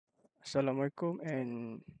Assalamualaikum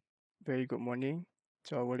and very good morning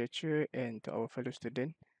to our lecturer and to our fellow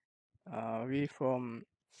student. We from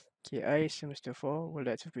KI Semester 4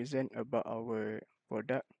 would like to present about our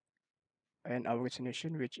product and our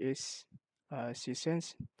destination, which is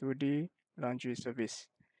Sisense 2D laundry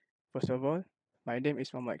service. First of all, my name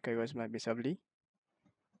is Muhammad Khairul Azman bin Sabli.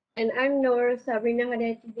 And I'm Nur Sabrina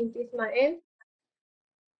Hadayati Binti Ismail.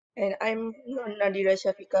 And I'm Nadira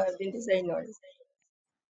Syafiqah Binti Zainol.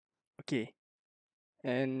 Okay,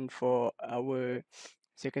 and for our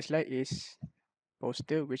second slide is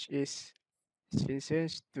poster, which is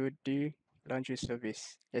Sisense 2D laundry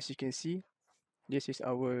service. As you can see, this is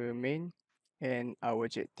our main and our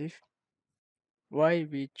objective. Why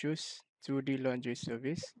we choose 2D laundry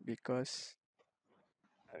service? Because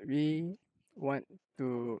we want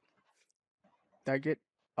to target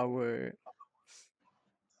our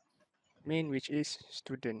main, which is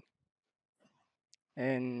student,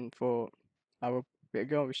 and for our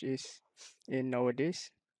background, which is in nowadays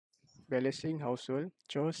balancing household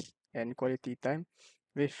chores and quality time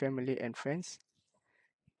with family and friends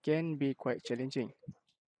can be quite challenging.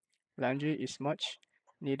 Laundry is much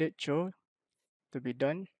needed chore to be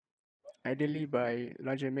done, ideally by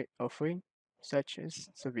laundromat offering such as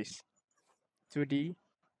service. 2D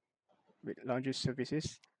with laundry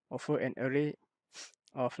services offer an array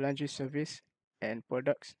of laundry service and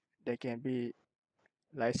products that can be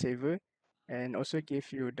lifesaver and also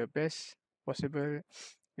give you the best possible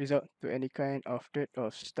result to any kind of dirt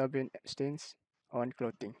or stubborn stains on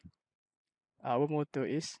clothing. Our motto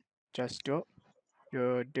is just drop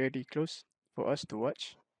your dirty clothes for us to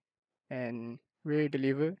watch and we'll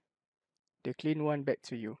deliver the clean one back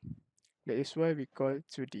to you. That is why we call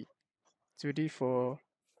 2D. 2D for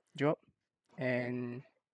drop and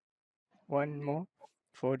one more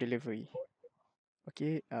for delivery.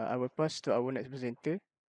 Okay, I will pass to our next presenter.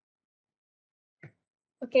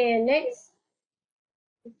 Okay, next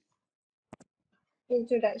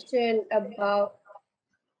introduction about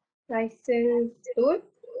license tool.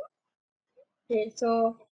 Okay,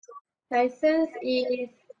 so license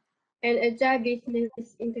is an agile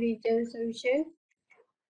business intelligence solution.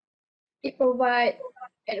 It provides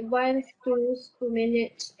advanced tools to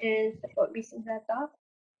manage and support business data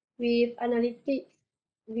with analytics,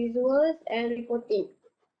 visuals, and reporting.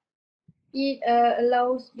 It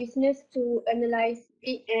allows business to analyze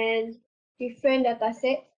big and different data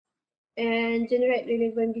sets and generate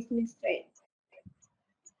relevant business trends.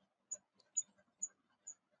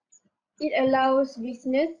 It allows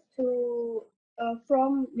business to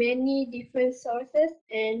from many different sources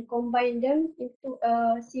and combine them into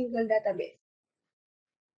a single database.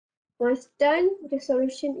 Once done, the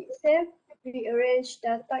solution itself rearrange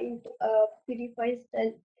data into a predefined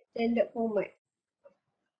standard format.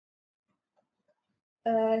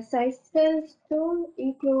 Sisense tool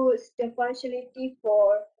includes the functionality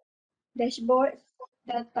for dashboards,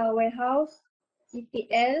 data warehouse,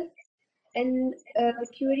 ETL, and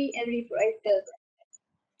query and report.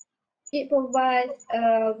 It provides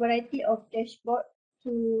a variety of dashboards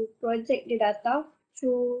to project the data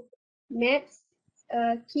through maps,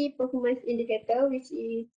 key performance indicator, which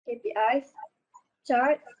is KPIs,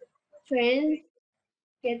 charts, trends,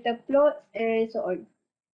 scatter plots, and so on.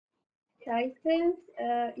 Sisense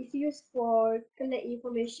is used for collect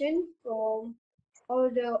information from all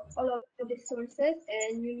of the sources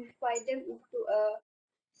and unify them into a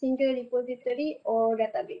single repository or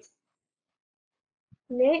database.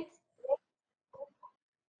 Next,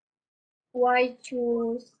 why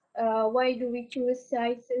do we choose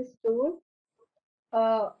Sisense tool?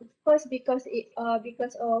 Of course, because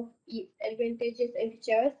of its advantages and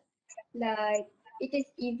features, like it is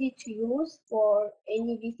easy to use for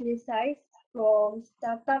any business size, from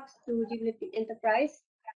startups to developing enterprise.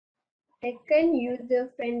 Second,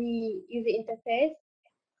 user-friendly user interface.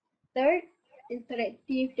 Third,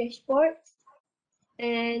 interactive dashboards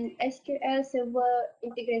and SQL Server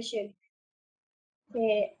integration.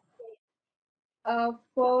 Okay.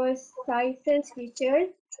 For Sisense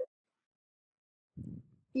features,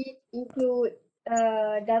 it includes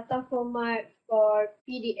data format for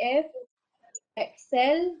PDF,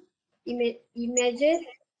 Excel, images,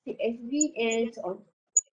 CSV, and so on.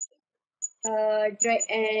 Drag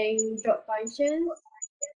and drop functions,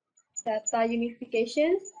 data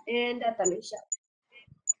unifications, and data mashup.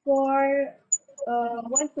 For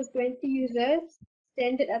 1 to 20 users,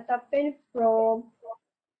 standard data plan from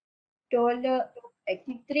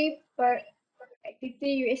 $83 per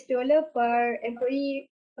 $83 per employee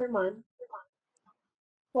per month.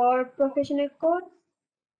 For professional course,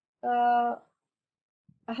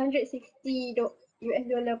 $160 US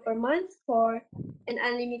per month for an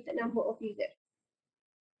unlimited number of users.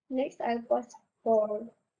 Next, I'll pause for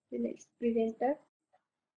the next presenter.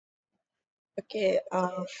 Okay,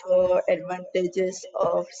 for advantages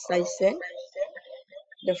of Sisense,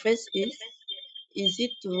 the first is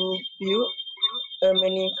easy to build a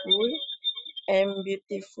meaningful and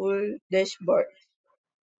beautiful dashboard.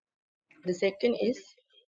 The second is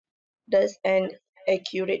does an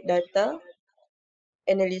accurate data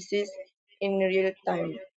analysis in real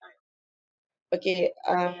time. Okay,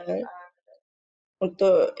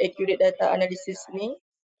 untuk accurate data analysis ni,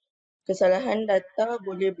 kesalahan data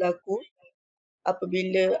boleh berlaku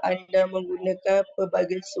apabila anda menggunakan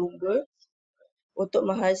pelbagai sumber untuk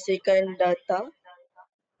menghasilkan data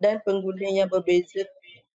dan pengguna yang berbeza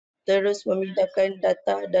terus memindahkan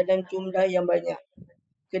data dalam jumlah yang banyak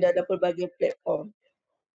ke dalam pelbagai platform.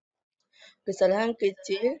 Kesalahan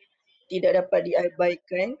kecil tidak dapat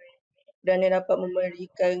diabaikan kerana dapat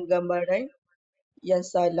memberikan gambaran yang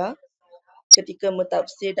salah ketika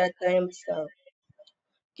mentafsir data yang besar.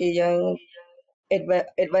 Okay, yang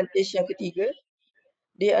advantage yang ketiga,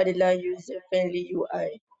 dia adalah user friendly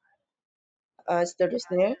UI.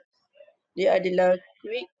 Seterusnya, dia adalah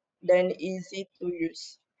quick dan easy to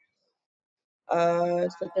use.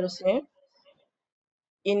 Seterusnya,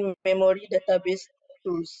 in-memory database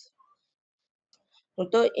tools.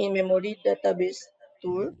 Untuk in-memory database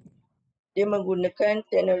tool, dia menggunakan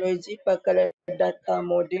teknologi pangkalan data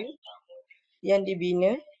modern yang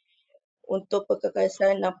dibina untuk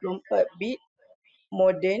perkakasan 64 bit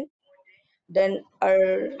moden dan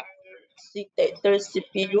arsitektur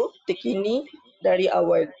CPU terkini dari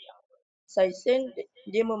awal. Sisense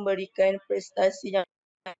dia memberikan prestasi yang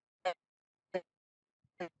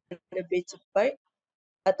lebih cepat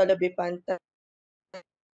atau lebih pantas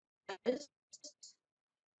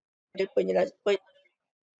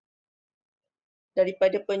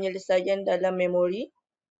daripada penyelesaian dalam memori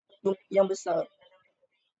yang besar.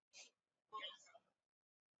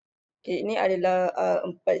 Okay, ini adalah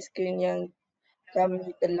 4 skrin yang kami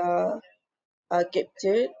telah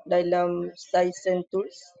capture dalam Sisense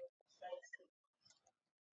Tools.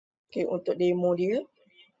 Okay, untuk demo dia.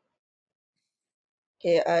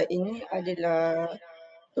 Okay, ini adalah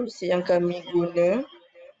tools yang kami guna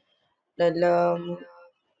dalam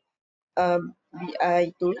BI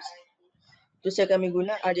tools. Tools yang kami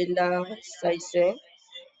guna adalah Sisense.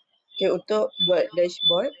 Okay, untuk buat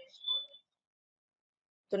dashboard.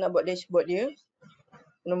 Untuk nak buat dashboard dia,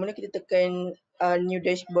 mula-mula kita tekan new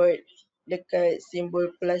dashboard dekat simbol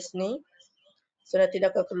plus ni. So nanti dia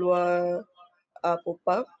akan keluar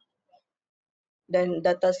pop-up. Dan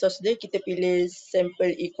data source dia kita pilih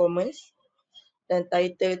sample e-commerce. Dan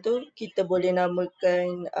title tu kita boleh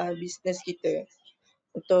namakan business kita.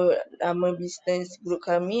 Untuk nama business group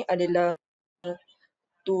kami adalah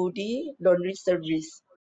 2D Laundry Service.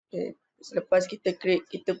 Okay. Selepas kita create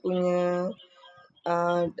kita punya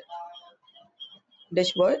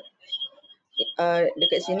dashboard,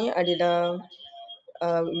 dekat sini adalah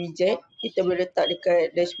widget kita boleh letak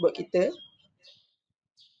dekat dashboard kita.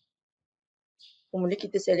 Kemudian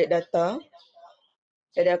kita select data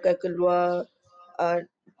dan dia akan keluar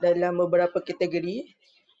dalam beberapa kategori.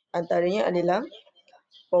 Antaranya adalah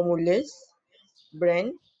formulas,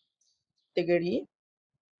 brand, kategori,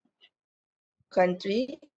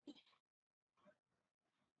 country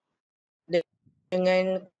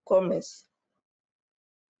dengan commerce.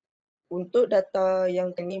 Untuk data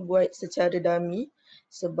yang kami buat secara dummy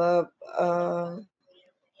sebab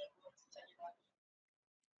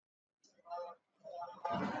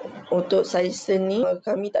untuk Sisense ni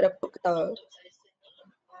kami tak dapat ketahui.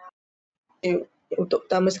 Untuk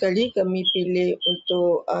pertama sekali kami pilih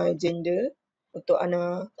untuk gender, untuk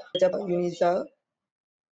anak pejabat Uniza.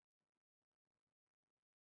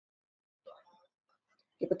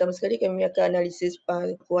 Pertama sekali kami akan analisis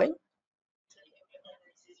perempuan.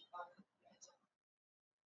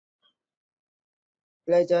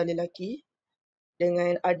 Pelajar lelaki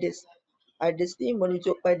dengan others. Others ni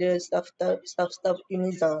merujuk pada staff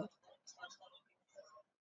Uniza.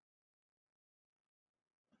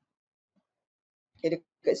 Okay,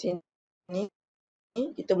 dekat sini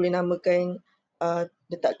kita boleh namakan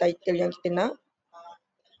letak title yang kita nak.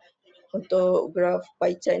 Untuk graf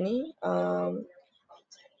pie chart ni,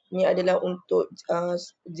 ni adalah untuk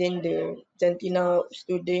gender, jantina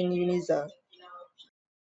student Uniza.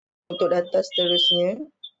 Untuk data seterusnya,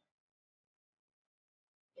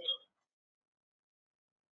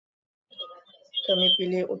 kami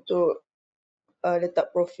pilih untuk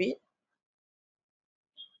letak profit.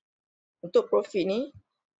 Untuk profit ni,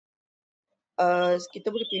 kita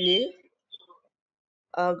boleh pilih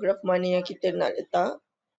graf mana yang kita nak letak,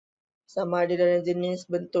 sama ada dalam jenis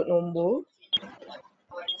bentuk nombor,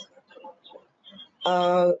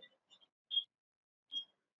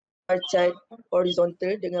 bar chart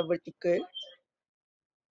horizontal dengan vertikal.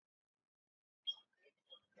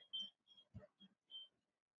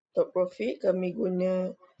 Untuk profit kami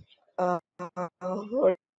guna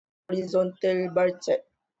horizontal bar chart.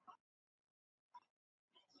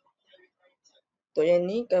 Untuk yang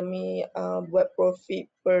ni kami buat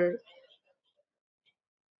profit per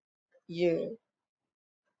year.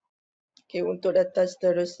 Okay, untuk data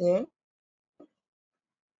seterusnya,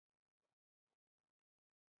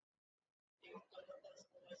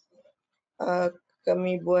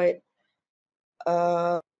 kami buat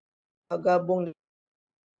gabung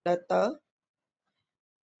data,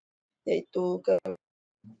 iaitu kami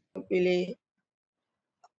pilih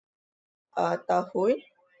tahun.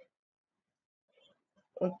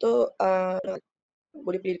 Untuk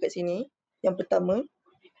boleh pilih dekat sini. Yang pertama,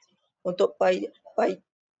 untuk pie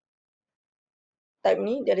type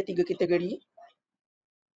ni dia ada 3 kategori.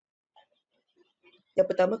 Yang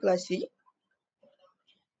pertama klasik,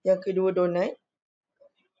 yang kedua donut,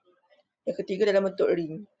 yang ketiga dalam bentuk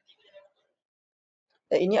ring.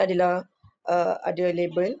 Dan ini adalah ada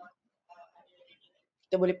label.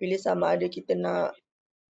 Kita boleh pilih sama ada kita nak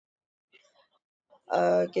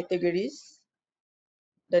categories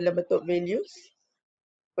dalam bentuk values,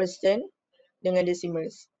 percent dengan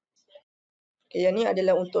decimals. Okay, yang ni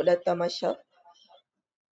adalah untuk data mashup.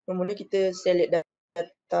 Mula kita select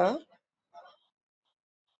data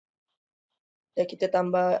dan kita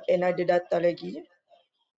tambah another data lagi.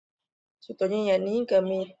 Contohnya yang ni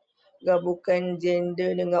kami gabungkan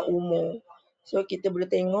gender dengan umur. So kita boleh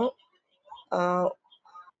tengok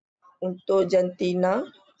untuk jantina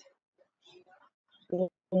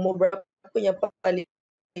umur berapa yang paling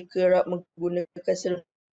kerap menggunakan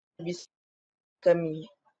servis kami.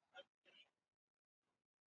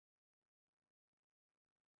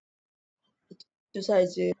 Itu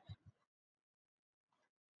sahaja.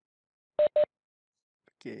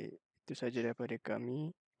 Okay, itu saja daripada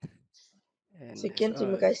kami. And Sekian, that's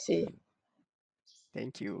terima all. kasih.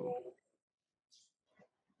 Thank you.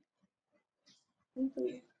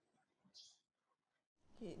 Okay.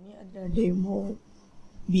 Okay, ini adalah demo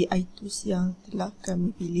BI tools yang telah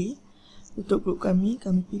kami pilih. Untuk grup kami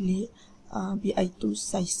pilih BI tools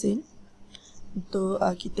Sisense. Untuk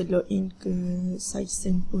kita login ke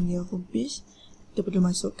Sisense punya homepage, kita perlu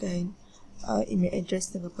masukkan email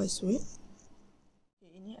address dengan password.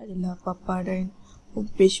 Okay, ini adalah paparan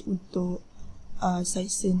homepage untuk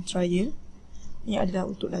Sisense trial. Ini adalah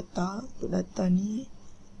untuk data. Untuk data ni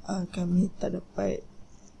kami tak dapat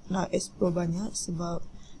nak explore banyak sebab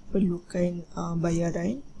perlukan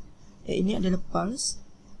bayaran. Ini adalah pulse.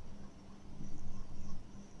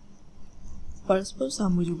 Pulse pun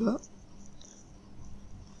sama juga.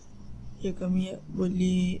 Ya, kami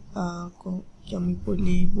boleh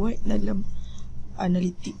buat dalam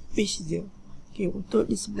analytic page je. Okay,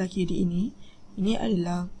 untuk di sebelah kiri ini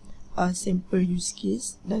adalah sample use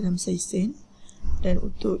case dalam Sisense. Dan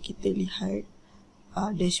untuk kita lihat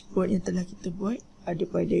dashboard yang telah kita buat ada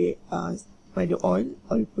pada all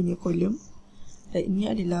punya kolom. Dan ini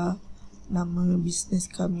adalah nama bisnes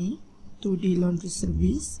kami, 2D Laundry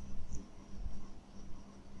Service.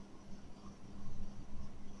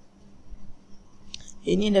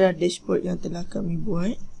 Ini adalah dashboard yang telah kami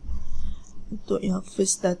buat. Untuk yang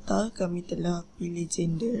first data, kami telah pilih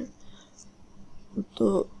gender.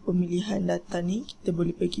 Untuk pemilihan data ni, kita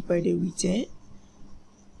boleh pergi pada widget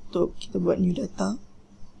untuk kita buat new data.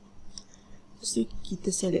 So,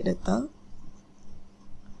 kita select data.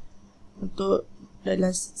 Untuk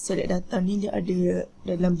dalam select data ni, dia ada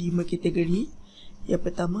dalam 5 kategori. Yang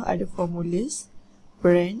pertama ada formulas,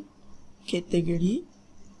 brand, kategori,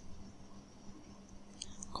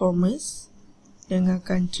 commerce dengan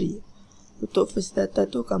country. Untuk first data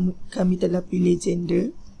tu kami telah pilih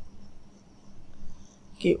gender.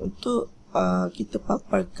 Okay, untuk kita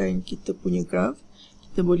paparkan kita punya graph,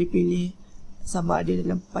 kita boleh pilih sama ada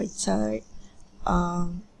dalam pie chart,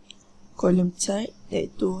 column chart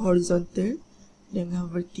iaitu horizontal dengan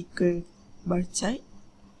vertical bar chart.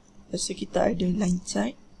 Lepas tu kita ada line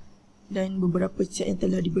chart dan beberapa chart yang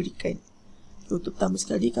telah diberikan. Untuk pertama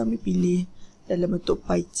sekali kami pilih dalam bentuk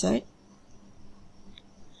pie chart.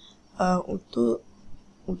 Untuk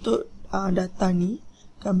data ni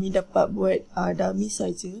kami dapat buat dummy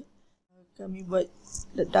saja. Kami buat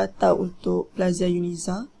data untuk pelajar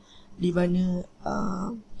Uniza di mana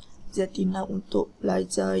Jatina untuk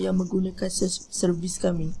pelajar yang menggunakan servis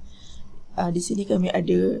kami. Di sini kami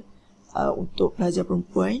ada untuk pelajar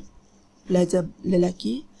perempuan, pelajar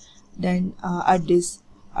lelaki, dan others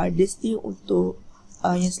ni untuk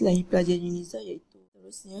yang selain pelajar UNIZA, iaitu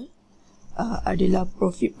terusnya adalah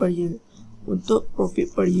profit per year. Untuk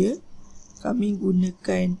profit per year, kami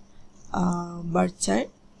gunakan bar chart.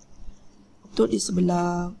 Untuk di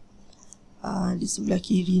sebelah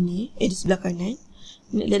kiri ni, di sebelah kanan,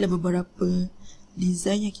 ini adalah beberapa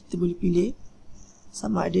design yang kita boleh pilih.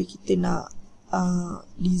 Sama ada kita nak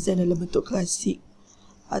design dalam bentuk klasik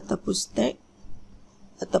ataupun stack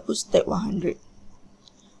 100.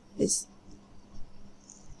 Yes.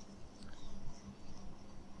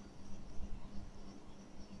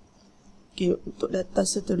 Okay, untuk data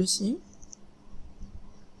seterusnya,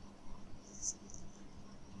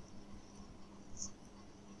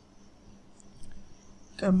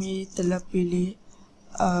 kami telah pilih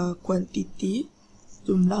kuantiti,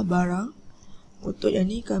 jumlah barang. Untuk yang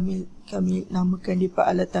ni kami namakan dia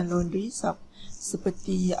peralatan laundry,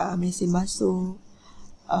 seperti mesin basuh,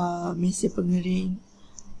 mesin pengering,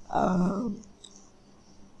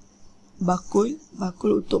 bakul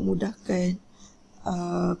untuk mudahkan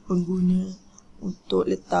pengguna untuk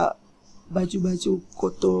letak baju-baju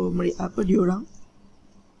kotor diorang.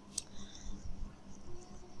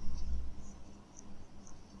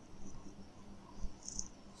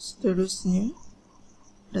 Seterusnya,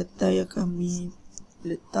 data yang kami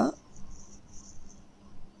letak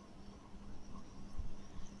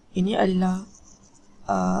ini adalah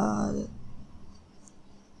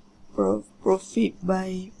profit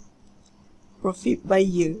by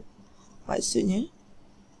year. Maksudnya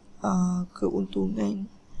keuntungan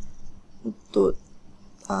untuk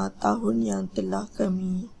tahun yang telah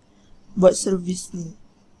kami buat servis ni.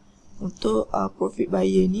 Untuk profit by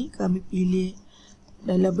year ni kami pilih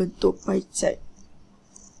dalam bentuk pie chart.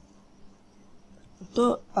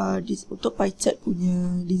 Untuk pie chart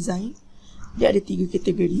punya design, dia ada 3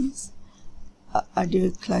 kategori.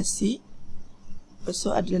 Ada klasik, lepas tu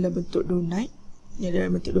ada dalam bentuk donut,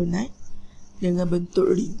 dengan bentuk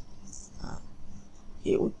ring.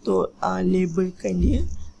 Okay, untuk labelkan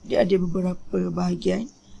dia ada beberapa bahagian,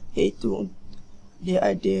 iaitu dia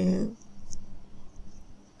ada,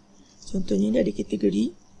 contohnya dia ada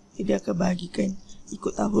kategori, dia akan bahagikan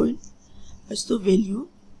ikut tahun. Lepas tu value,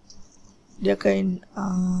 dia akan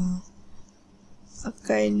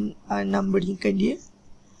numberingkan dia.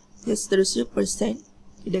 Dan seterusnya persen,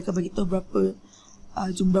 dia akan beritahu berapa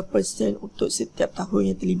jumlah persen untuk setiap tahun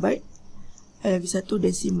yang terlibat. Lagi satu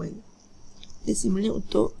desimal. Desimal ni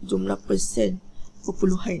untuk jumlah persen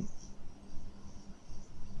perpuluhan.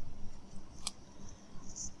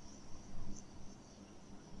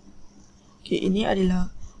 Okay, ini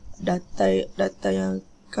adalah data yang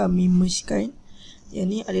kami mergekan. Yang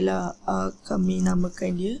ni adalah kami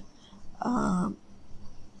namakan dia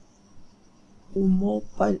umur,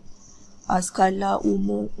 skala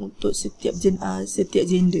umur untuk setiap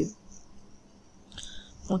gender.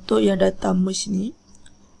 Untuk yang data merge ni,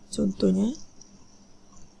 contohnya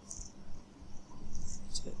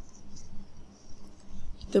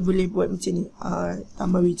kita boleh buat macam ni,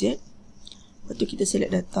 tambah widget. Lepas tu kita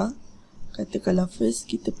select data. Katakanlah first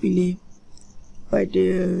kita pilih pada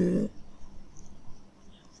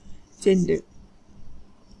gender.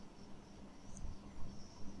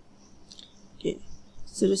 Okay.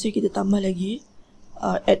 Seterusnya kita tambah lagi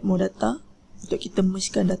add more data untuk kita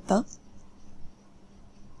mergekan data.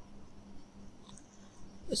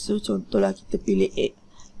 So contohlah kita pilih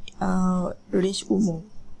range umur.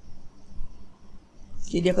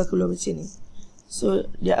 Okay, dia akan keluar macam ni. So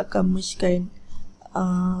dia akan mergekan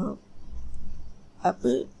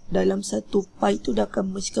dalam satu pie tu dia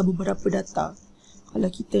akan mergekan beberapa data. Kalau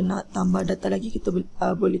kita nak tambah data lagi, kita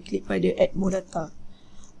boleh klik pada add more data.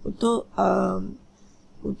 Untuk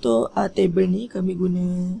table ni kami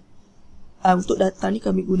guna, untuk data ni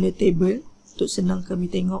kami guna table untuk senang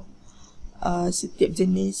kami tengok setiap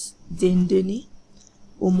jenis gender ni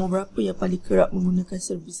umur berapa yang paling kerap menggunakan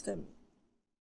servis kami.